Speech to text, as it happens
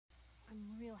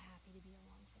happy to be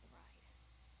along for the ride.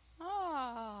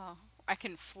 Oh, I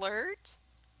can flirt?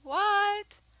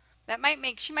 What? That might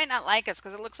make, she might not like us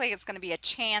because it looks like it's going to be a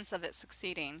chance of it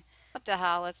succeeding. What the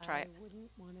hell? Let's try I it.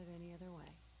 wouldn't want it any other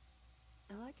way.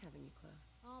 I like having you close.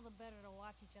 All the better to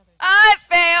watch each other's I backs.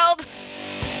 failed!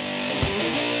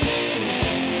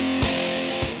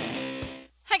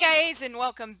 Hi guys, and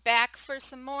welcome back for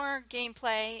some more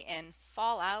gameplay in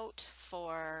Fallout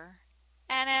 4.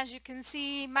 And as you can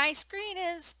see, my screen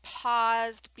is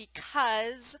paused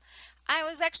because I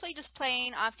was actually just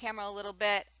playing off camera a little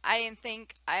bit. I didn't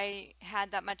think I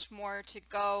had that much more to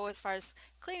go as far as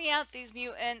cleaning out these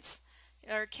mutants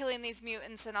or killing these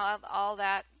mutants and all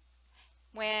that.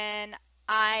 When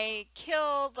I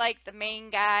killed like the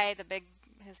main guy, the big,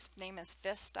 his name is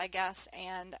Fist, I guess,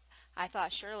 and I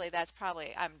thought surely that's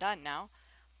probably, I'm done now.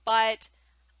 But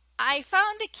I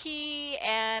found a key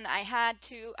and I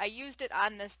used it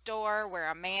on this door where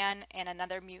a man and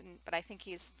another mutant, but I think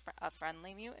he's a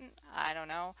friendly mutant, I don't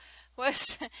know,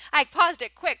 was, I paused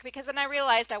it quick because then I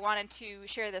realized I wanted to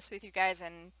share this with you guys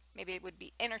and maybe it would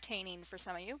be entertaining for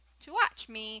some of you to watch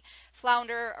me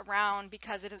flounder around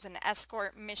because it is an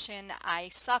escort mission. I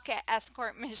suck at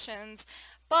escort missions,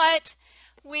 but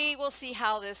we will see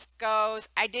how this goes.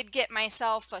 I did get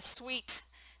myself a sweet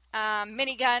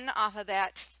minigun off of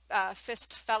that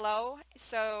fist fellow,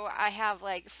 so I have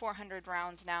like 400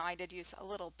 rounds now. I did use a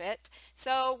little bit,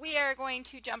 so we are going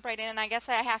to jump right in. I guess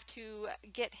I have to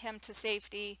get him to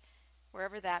safety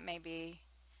wherever that may be,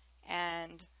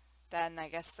 and then I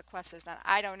guess the quest is done.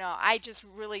 I don't know, I just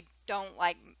really don't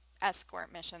like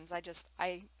escort missions.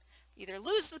 I either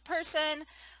lose the person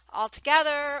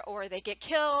altogether, or they get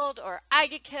killed, or I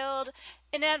get killed.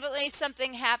 Inevitably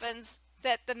something happens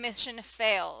that the mission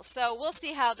fails. So we'll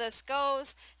see how this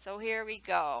goes. So here we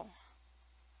go.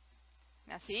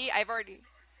 Now see, I've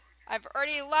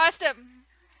already lost him.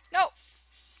 No.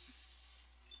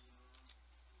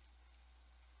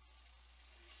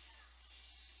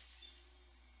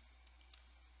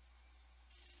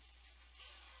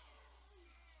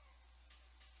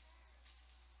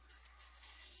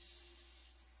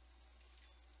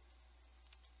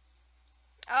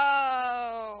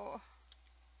 Oh.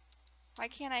 Why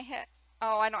can't I hit?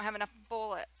 Oh, I don't have enough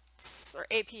bullets. Or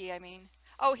AP, I mean.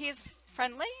 Oh, he's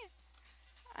friendly?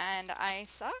 And I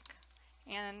suck?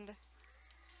 And...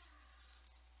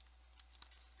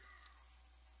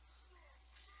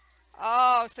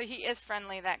 Oh, so he is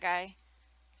friendly, that guy.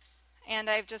 And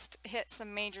I've just hit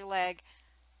some major lag.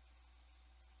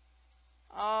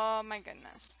 Oh my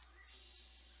goodness.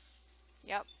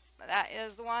 Yep, that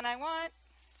is the one I want.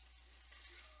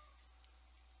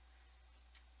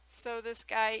 So this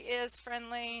guy is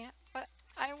friendly, but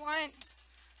I want...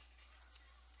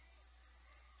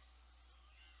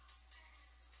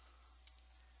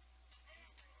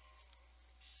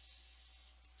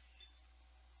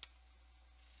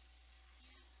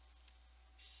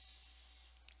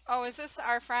 Oh, is this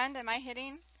our friend? Am I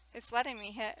hitting? It's letting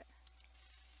me hit.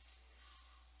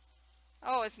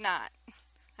 Oh, it's not.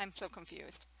 I'm so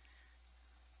confused.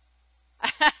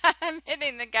 I'm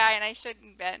hitting the guy and I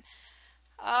shouldn't been.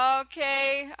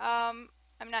 Okay, I'm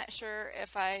not sure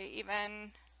if I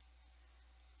even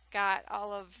got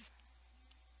all of...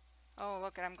 Oh,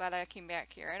 look, I'm glad I came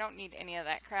back here. I don't need any of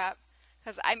that crap.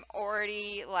 Because I'm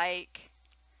already, like...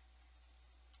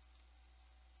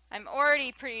 I'm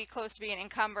already pretty close to being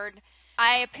encumbered.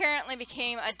 I apparently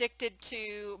became addicted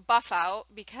to buff out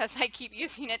because I keep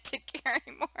using it to carry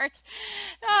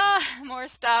more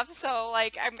stuff. So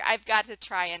like I've got to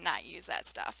try and not use that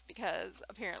stuff because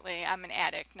apparently I'm an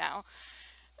addict now.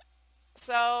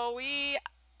 So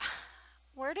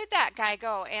where did that guy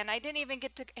go? And I didn't even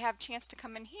get to have a chance to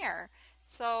come in here.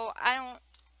 So I don't,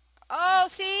 oh,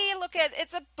 see, look at,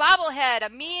 it's a bobblehead, a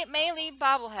melee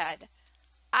bobblehead.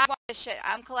 I want this shit.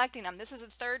 I'm collecting them. This is the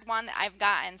third one that I've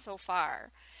gotten so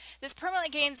far. This permanently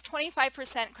gains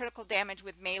 25% critical damage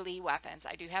with melee weapons.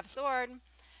 I do have a sword.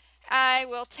 I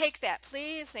will take that,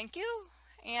 please. Thank you.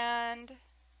 And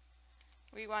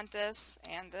we want this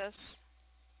and this.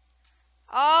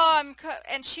 Oh,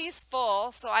 and she's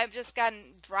full, so I've just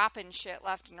gotten dropping shit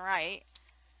left and right.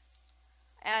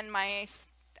 And my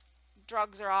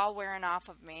drugs are all wearing off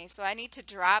of me, so I need to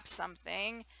drop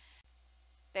something.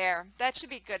 There, that should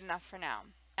be good enough for now.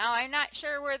 Now I'm not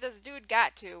sure where this dude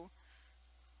got to.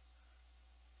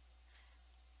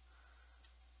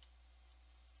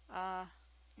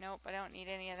 Nope, I don't need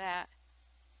any of that.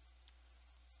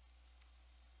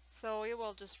 So we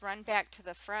will just run back to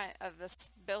the front of this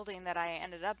building that I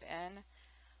ended up in.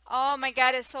 Oh my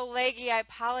god, it's so laggy. I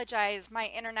apologize. My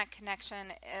internet connection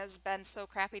has been so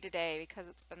crappy today because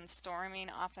it's been storming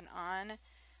off and on.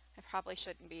 I probably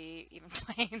shouldn't be even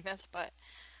playing this, but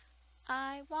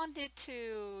I wanted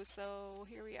to, so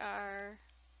here we are.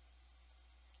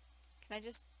 Can I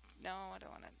just... No, I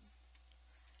don't want to...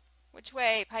 Which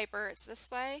way, Piper? It's this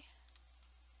way?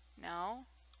 No.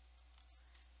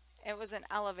 It was an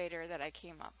elevator that I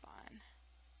came up on.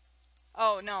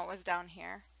 Oh, no, it was down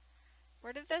here.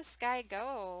 Where did this guy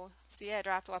go? See, I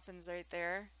dropped weapons right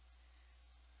there.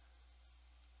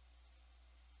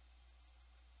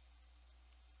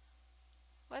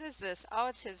 What is this? Oh,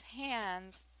 it's his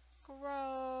hands.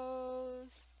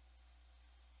 Gross.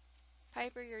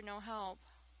 Piper, you're no help.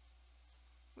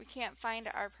 We can't find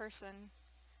our person.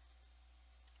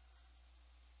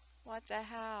 What the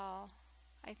hell?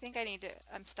 I think I need to...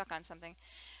 I'm stuck on something.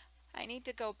 I need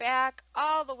to go back,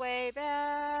 all the way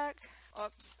back.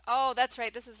 Oops. Oh, that's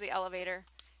right. This is the elevator.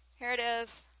 Here it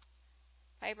is.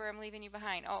 Piper, I'm leaving you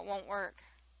behind. Oh, it won't work.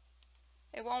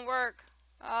 It won't work.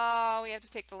 Oh, we have to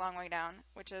take the long way down,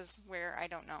 which is where I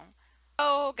don't know.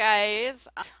 Oh, guys,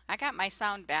 I got my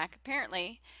sound back.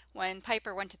 Apparently, when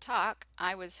Piper went to talk,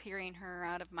 I was hearing her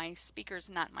out of my speakers,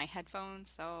 not my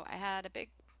headphones, so I had a big,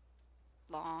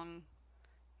 long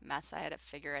mess. I had to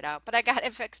figure it out, but I got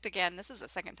it fixed again. This is the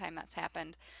second time that's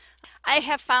happened. I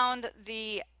have found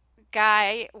the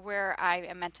guy where I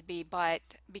am meant to be, but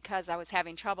because I was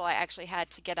having trouble, I actually had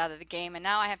to get out of the game, and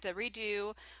now I have to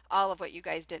redo all of what you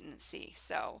guys didn't see.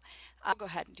 So I'll go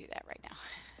ahead and do that right now.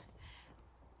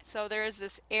 So there is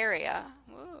this area.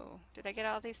 Whoa, did I get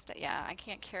all these? Yeah, I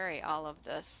can't carry all of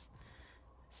this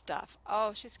stuff.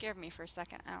 Oh, she scared me for a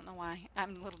second. I don't know why.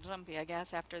 I'm a little jumpy, I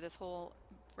guess, after this whole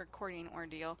recording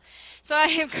ordeal. So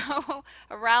I go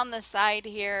around the side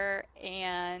here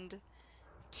and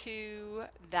to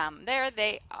them. There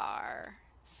they are.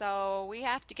 So we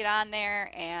have to get on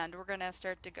there, and we're going to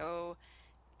start to go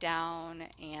down,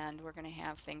 and we're going to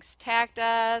have things tagged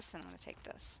us. And I'm going to take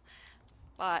this.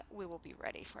 But we will be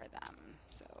ready for them.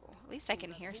 So at least I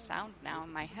can hear sound now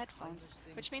in my headphones,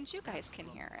 which means you guys can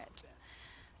hear it.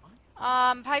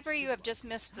 Piper, you have just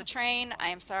missed the train. I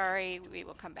am sorry. We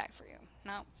will come back for you.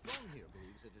 No. So he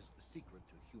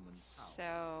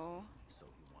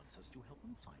wants us to help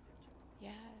him find it.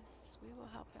 yes, we will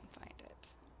help him find it.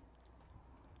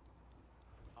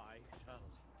 I shall.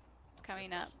 It's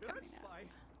coming up. Coming up.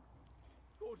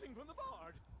 Quoting from the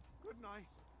bard. Good night.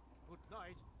 Good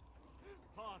night.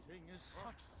 Parting is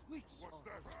such sweet. What's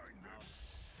that?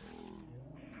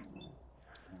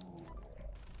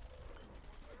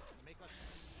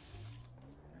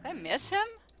 Did I miss him?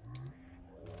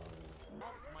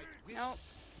 Nope.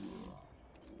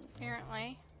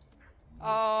 Apparently.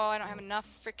 Oh, I don't have enough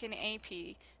freaking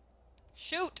AP.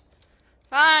 Shoot!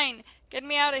 Fine! Get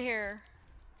me out of here.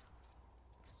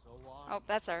 Oh,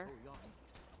 that's our...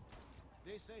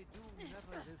 They say do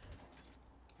never live.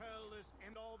 Hell is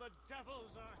in, all the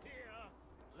devils are here.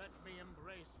 Let me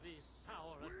embrace these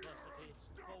sour adversities.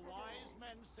 For wise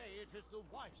men say it is the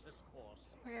wisest course.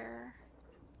 Where?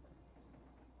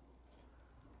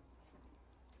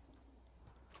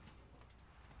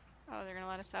 Oh, they're gonna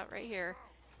let us out right here.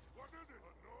 What is it?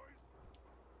 A noise?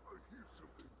 I hear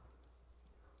something.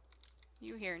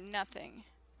 You hear nothing.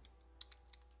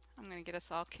 I'm gonna get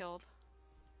us all killed.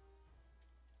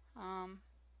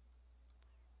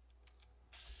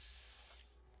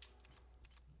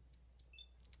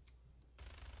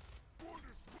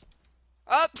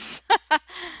 Oops! Die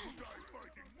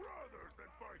fighting brothers than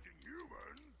fighting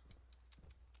humans.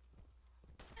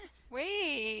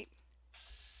 Wait!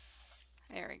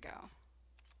 There we go.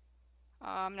 Oh,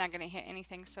 I'm not gonna hit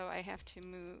anything, so I have to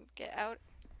move. Get out.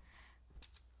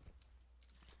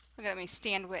 Look at me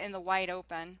stand in the wide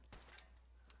open.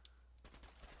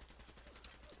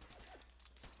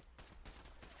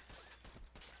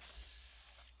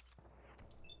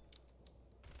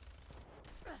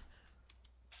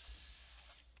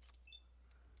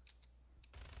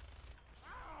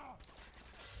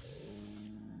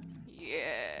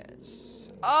 Yes.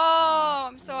 Oh,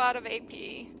 I'm so out of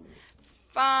AP.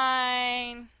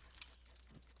 Fine.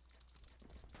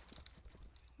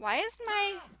 Why is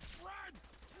my...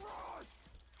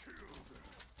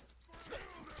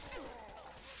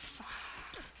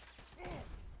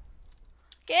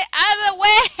 Get out of the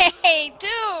way,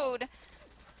 dude!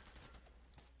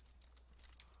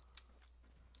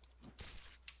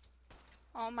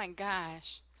 Oh my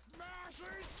gosh.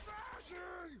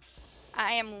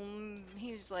 I am...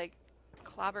 He's like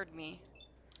clobbered me.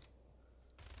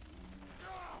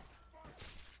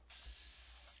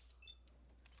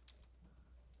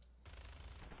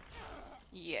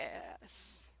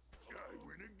 Yes. I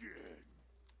win again.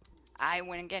 I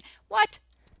win again. What?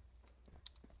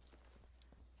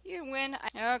 You win.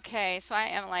 Okay, so I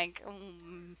am like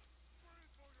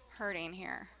hurting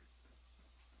here.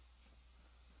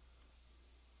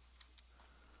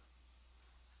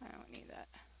 I don't need that.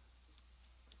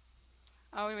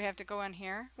 Oh, do we have to go in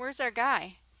here? Where's our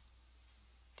guy?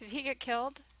 Did he get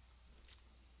killed?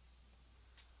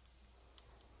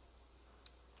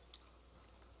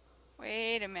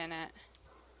 Wait a minute.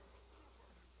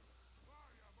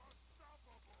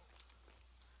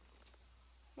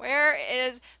 Where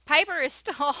is Piper? Is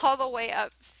still all the way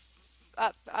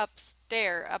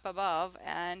upstairs, up above,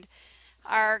 and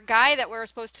our guy that we're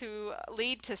supposed to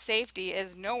lead to safety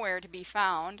is nowhere to be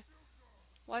found.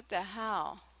 What the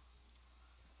hell?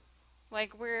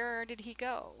 Like, where did he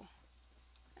go?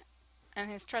 And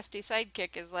his trusty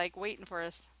sidekick is like waiting for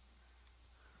us.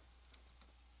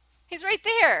 He's right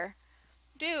there!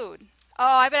 Dude. Oh,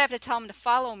 I bet I have to tell him to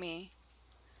follow me.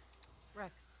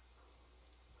 Rex,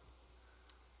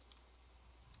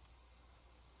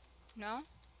 No?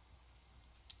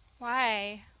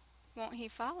 Why won't he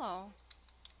follow?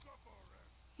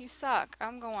 You suck.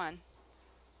 I'm going.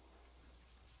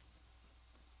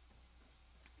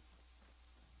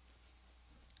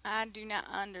 I do not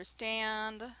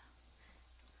understand.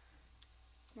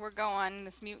 We're going,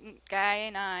 this mutant guy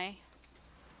and I.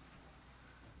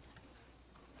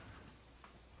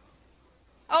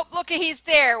 Oh, look, he's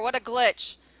there. What a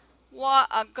glitch. What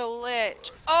a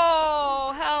glitch.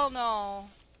 Oh, hell no.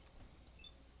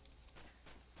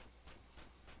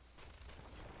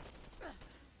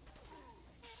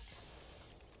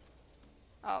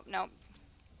 Oh, no.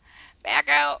 Back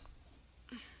out.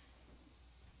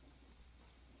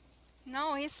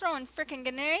 No, he's throwing freaking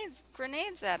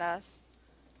grenades at us.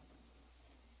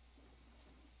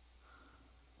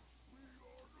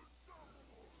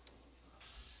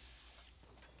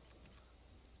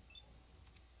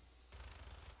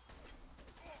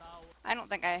 I don't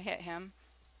think I hit him.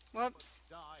 Whoops.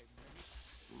 Die,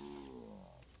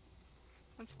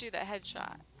 Let's do the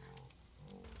headshot.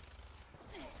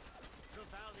 the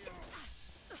valiant.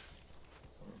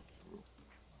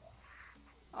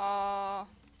 Oh.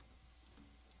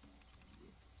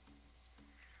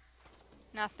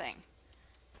 Nothing.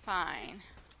 Fine.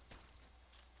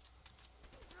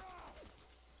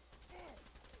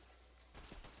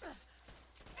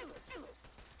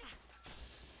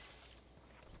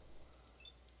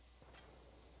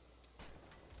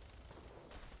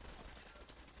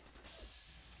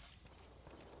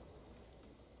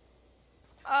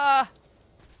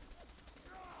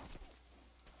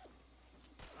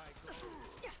 I go,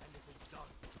 and it is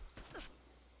done.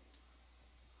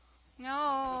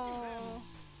 No.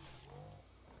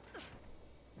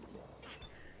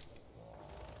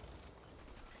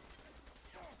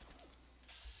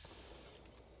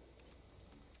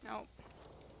 Nope.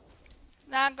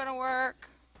 Not gonna work.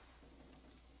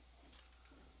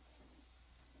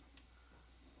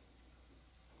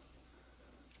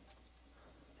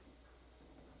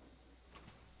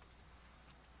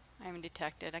 I'm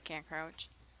detected. I can't crouch.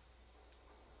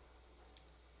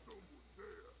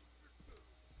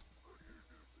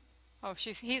 Oh,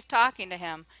 he's talking to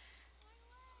him.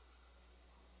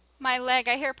 My leg.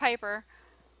 I hear Piper.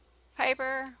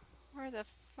 Piper, where the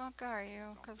fuck are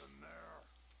you? 'Cause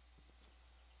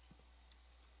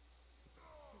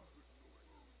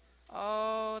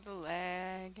oh, the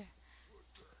leg.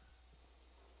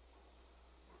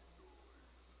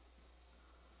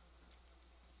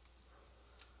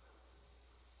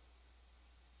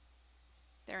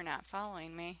 They're not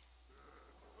following me.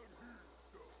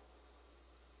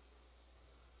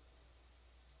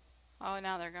 Oh,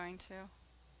 now they're going to.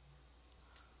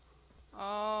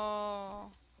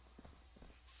 Oh,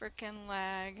 frickin'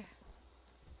 leg.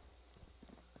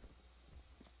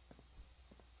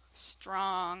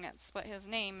 Strong, that's what his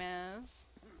name is.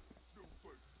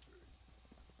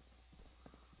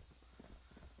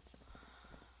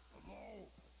 Hello?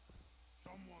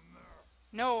 Someone there?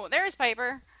 No, there's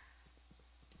Piper.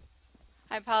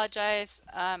 I apologize,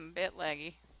 I'm a bit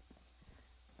laggy.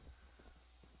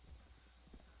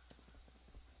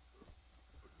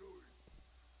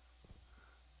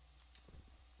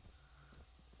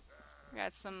 We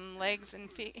got some legs and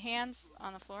feet, hands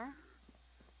on the floor.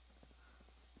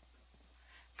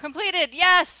 Completed,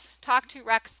 yes! Talk to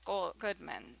Rex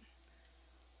Goodman.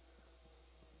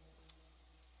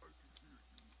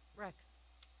 Rex,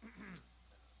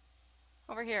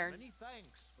 Over here. Many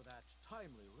thanks for that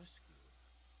timely rescue.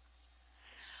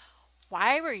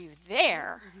 Why were you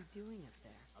there? what are you doing up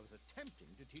there? I was attempting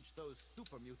to teach those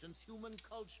super mutants human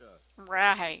culture.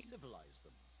 Right. To civilize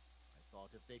them. I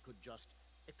thought if they could just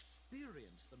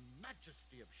experience the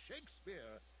majesty of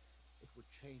Shakespeare, it would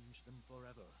change them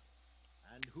forever.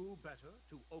 And who better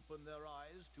to open their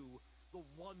eyes to the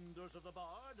wonders of the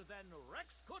bard than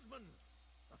Rex Goodman,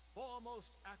 the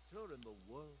foremost actor in the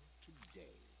world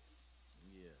today?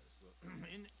 Yes, well,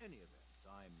 in any event,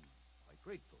 I'm quite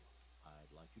grateful.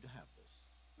 I'd like you to have this.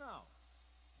 Now,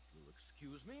 if you'll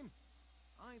excuse me,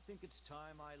 I think it's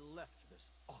time I left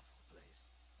this awful place.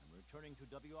 I'm returning to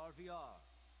WRVR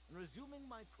and resuming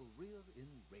my career in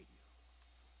radio.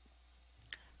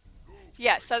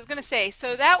 Yes, I was going to say,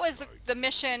 so that was the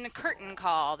mission curtain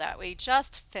call that we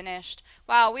just finished.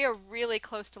 Wow, we are really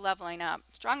close to leveling up.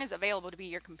 Strong is available to be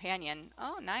your companion.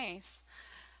 Oh, nice.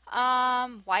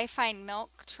 Wi-Fi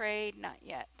milk trade, not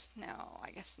yet. No,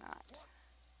 I guess not.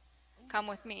 Come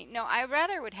with me. No, I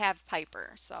rather would have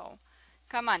Piper, so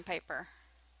come on, Piper.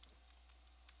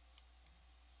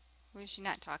 Was she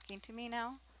not talking to me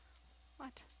now?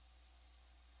 What?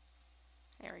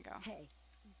 There we go. Hey.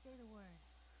 You say the word.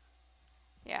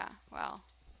 Yeah, well,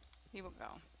 he will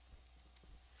go.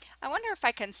 I wonder if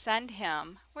I can send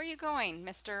him. Where are you going,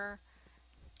 Mr.?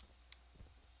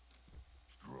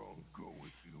 Strong go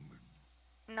with human.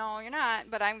 No, you're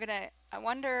not, but I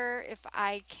wonder if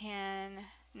I can,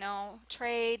 no,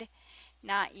 trade,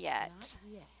 not yet.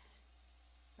 Not yet.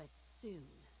 But soon.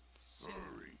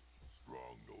 Hurry.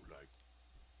 Strong no like.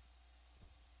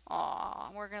 Aw,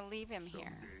 we're going to leave him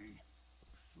here. Someday,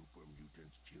 super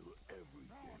mutants kill everything.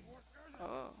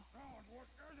 Oh.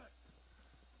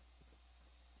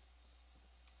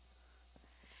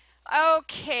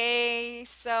 Okay,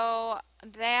 so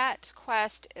that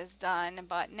quest is done,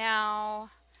 but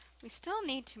now we still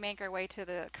need to make our way to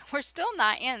the... We're still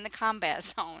not in the combat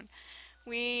zone.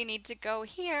 We need to go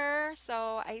here,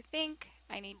 so I think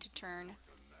I need to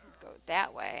go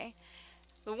that way.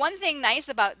 The one thing nice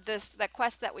about the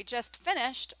quest that we just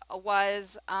finished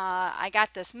was I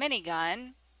got this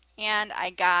minigun, and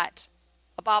I got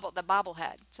the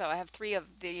bobblehead. So I have 3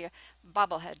 of the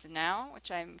bobbleheads now,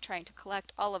 which I'm trying to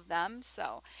collect all of them.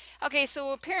 So, okay,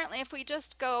 so apparently if we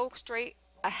just go straight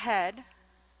ahead,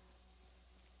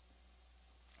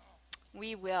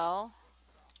 we will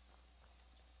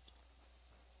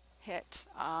hit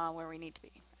where we need to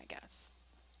be, I guess.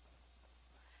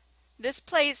 This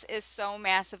place is so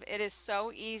massive. It is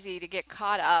so easy to get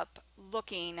caught up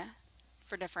looking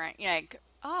for different, you know, like,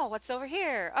 oh, what's over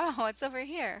here? Oh, what's over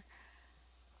here?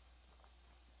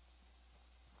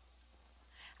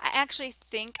 I actually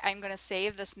think I'm going to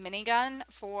save this minigun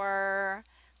for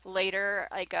later,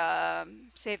 like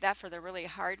save that for the really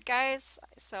hard guys.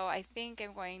 So I think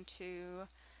I'm going to,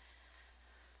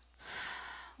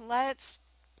 let's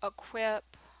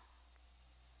equip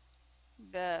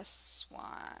this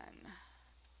one.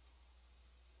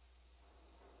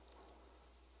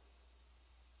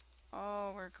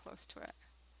 Oh, we're close to it.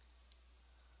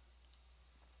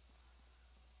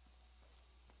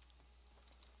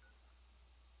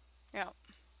 Yep.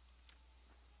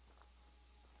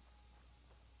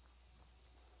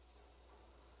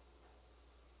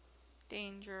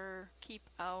 Danger, keep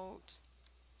out.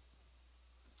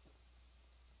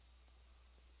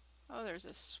 Oh, there's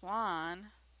a swan.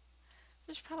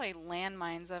 There's probably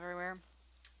landmines everywhere.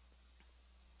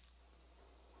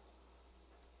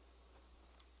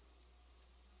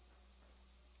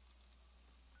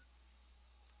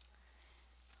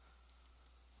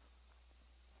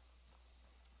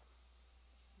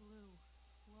 Blue.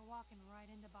 We're walking right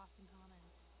into Boston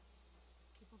Commons.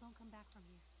 People don't come back from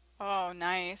here. Oh,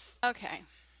 nice. Okay.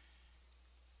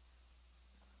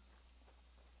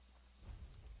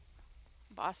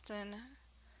 Boston,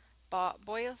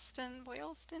 Boylston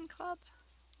Club?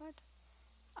 What?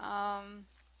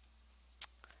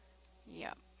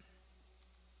 Yep.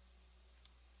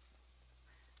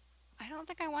 I don't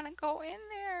think I want to go in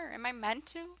there. Am I meant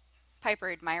to?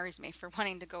 Piper admires me for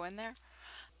wanting to go in there.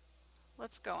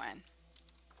 Let's go in.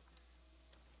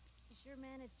 You sure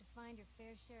manage to find your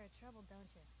fair share of trouble,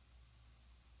 don't you?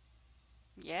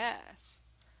 Yes.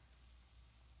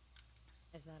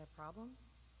 Is that a problem?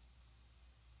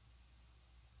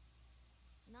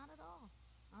 Not at all.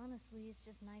 Honestly, it's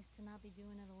just nice to not be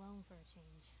doing it alone for a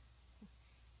change.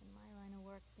 In my line of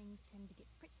work, things tend to get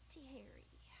pretty hairy.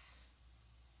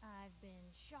 I've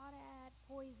been shot at,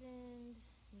 poisoned,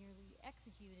 nearly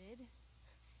executed.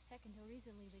 Heck, until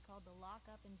recently they called the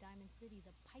lockup in Diamond City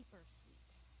the Piper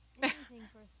Suite. Anything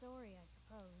for a story, I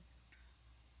suppose.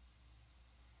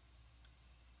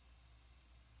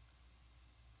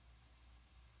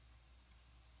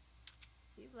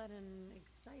 You've led an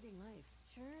exciting life.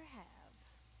 Sure have.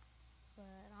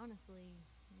 But honestly,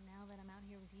 now that I'm out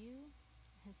here with you,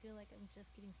 I feel like I'm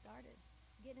just getting started.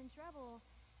 Getting in trouble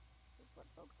is what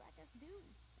folks like us do.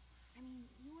 I mean,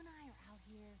 you and I are out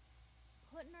here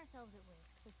putting ourselves at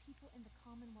risk so people in the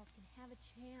Commonwealth can have a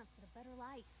chance at a better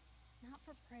life. Not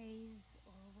for praise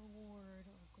or reward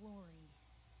or glory,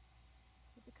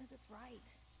 but because it's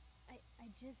right. I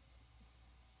just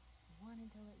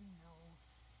wanted to let you know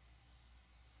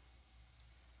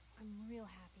I'm real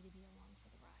happy to be along for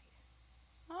the ride.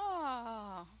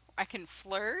 Oh, I can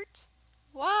flirt?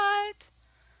 What?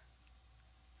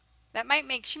 That might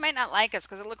make, she might not like us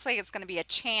because it looks like it's going to be a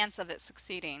chance of it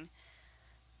succeeding.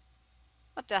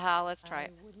 What the hell? Let's try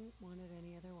it. I wouldn't want it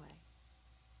any other way.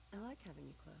 I like having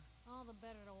you close. All the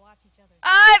better to watch each other.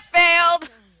 I failed!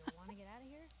 So, you want to get out of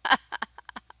here?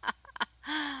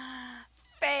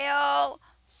 Fail!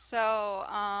 So,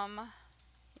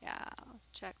 yeah, let's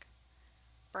check.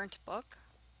 Burnt book.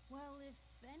 Well, if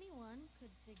anyone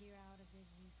could figure out a good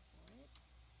use for it.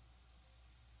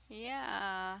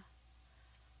 Yeah.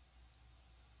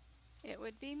 It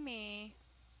would be me.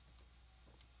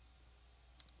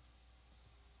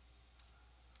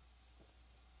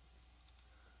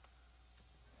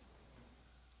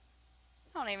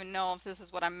 I don't even know if this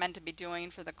is what I'm meant to be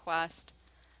doing for the quest.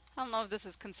 I don't know if this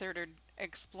is considered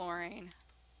exploring.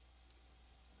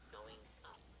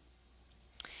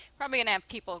 Probably gonna have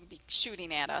people be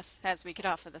shooting at us as we get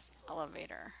off of this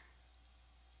elevator.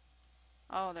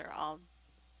 Oh, they're all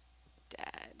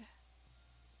dead.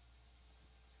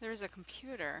 There's a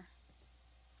computer.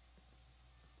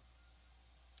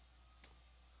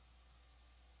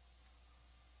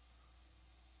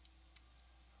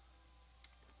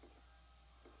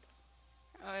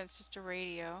 Oh, it's just a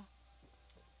radio.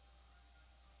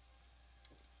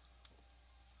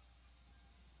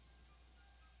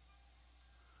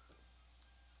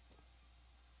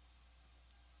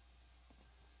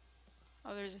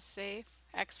 Oh, there's a safe.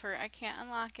 Expert, I can't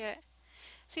unlock it.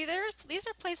 See, these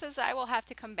are places I will have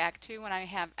to come back to when I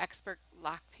have expert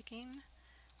lockpicking.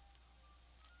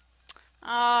 Oh,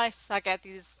 I suck at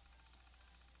these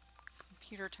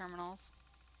computer terminals.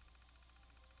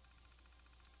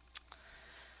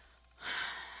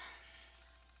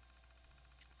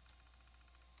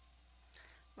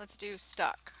 Let's do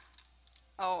stuck.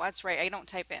 Oh, that's right. I don't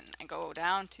type in. I go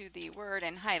down to the word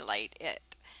and highlight it.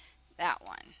 That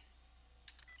one.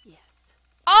 Yes.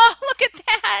 Oh, look at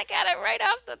that. I got it right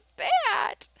off the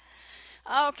bat.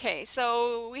 Okay,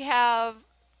 so we have,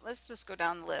 let's just go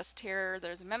down the list here.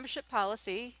 There's a membership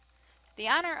policy. The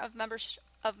honor of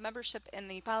membership in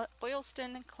the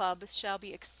Boylston Club shall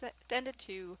be extended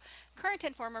to current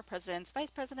and former presidents,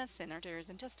 vice presidents, senators,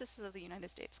 and justices of the United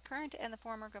States, current and the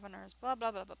former governors, blah,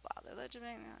 blah, blah, blah, blah. The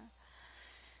legitimate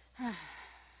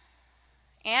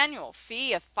annual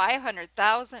fee of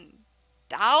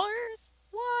 $500,000?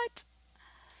 What?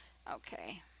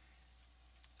 Okay.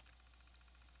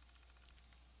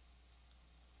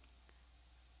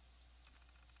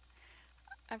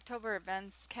 October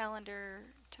events calendar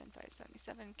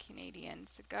 10577 Canadian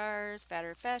cigars,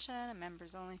 battered fashion, a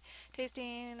members only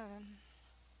tasting.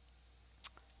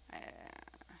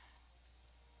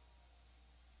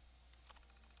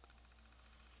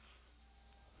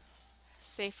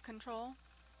 Safe control.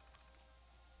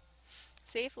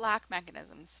 Safe lock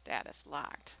mechanism status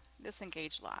locked.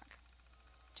 Disengage lock.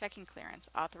 Checking clearance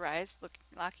authorized.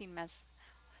 Locking mess.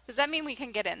 Does that mean we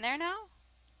can get in there now?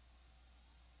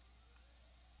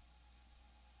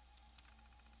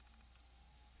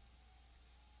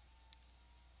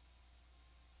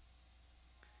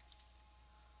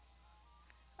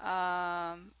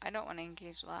 I don't want to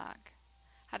engage lock.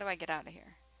 How do I get out of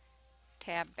here?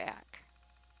 Tab back.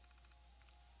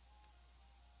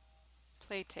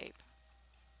 Play tape.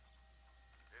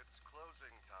 It's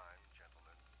closing time,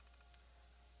 gentlemen.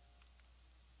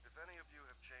 If any of you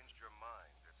have changed your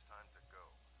mind, it's time to go.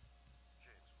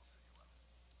 James will see you out.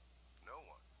 No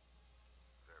one?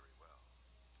 Very well.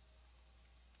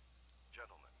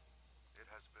 Gentlemen, it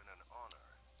has been an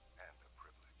honor and a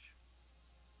privilege.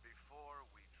 Before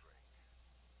we drink,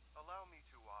 allow me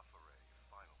to offer a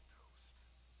final toast.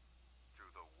 To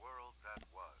the world that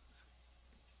was,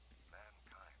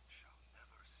 mankind shall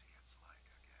never see its like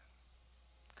again.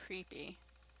 Creepy.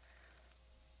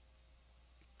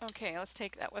 Okay, let's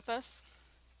take that with us.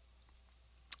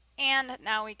 And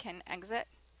now we can exit.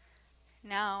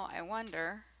 Now I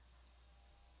wonder.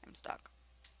 I'm stuck.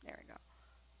 There we go.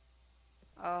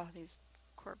 Oh, these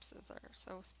corpses are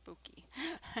so spooky.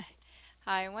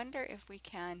 I wonder if we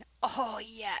can. Oh,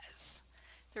 yes.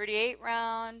 38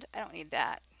 round. I don't need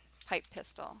that. Pipe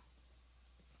pistol.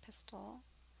 Pistol.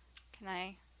 Can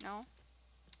I? No?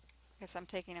 Guess I'm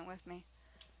taking it with me.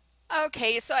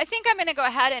 Okay, so I think I'm going to go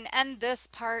ahead and end this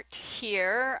part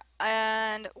here,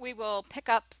 and we will pick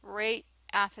up right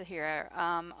off of here.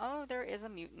 Oh, there is a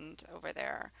mutant over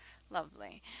there.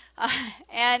 Lovely.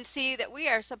 And see that we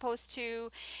are supposed to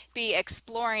be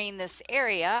exploring this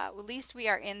area. At least we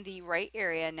are in the right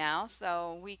area now,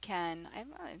 so we can,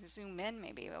 I'm going to zoom in,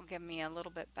 maybe it'll give me a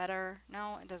little bit better.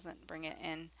 No, it doesn't bring it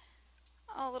in.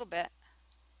 Oh, a little bit.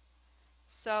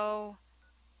 So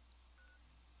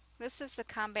this is the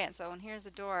combat zone. Here's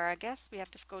a door. I guess we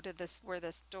have to go to this where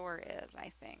this door is,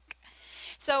 I think.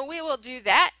 So we will do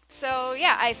that. So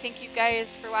yeah, I thank you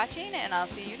guys for watching, and I'll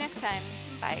see you next time.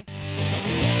 Bye.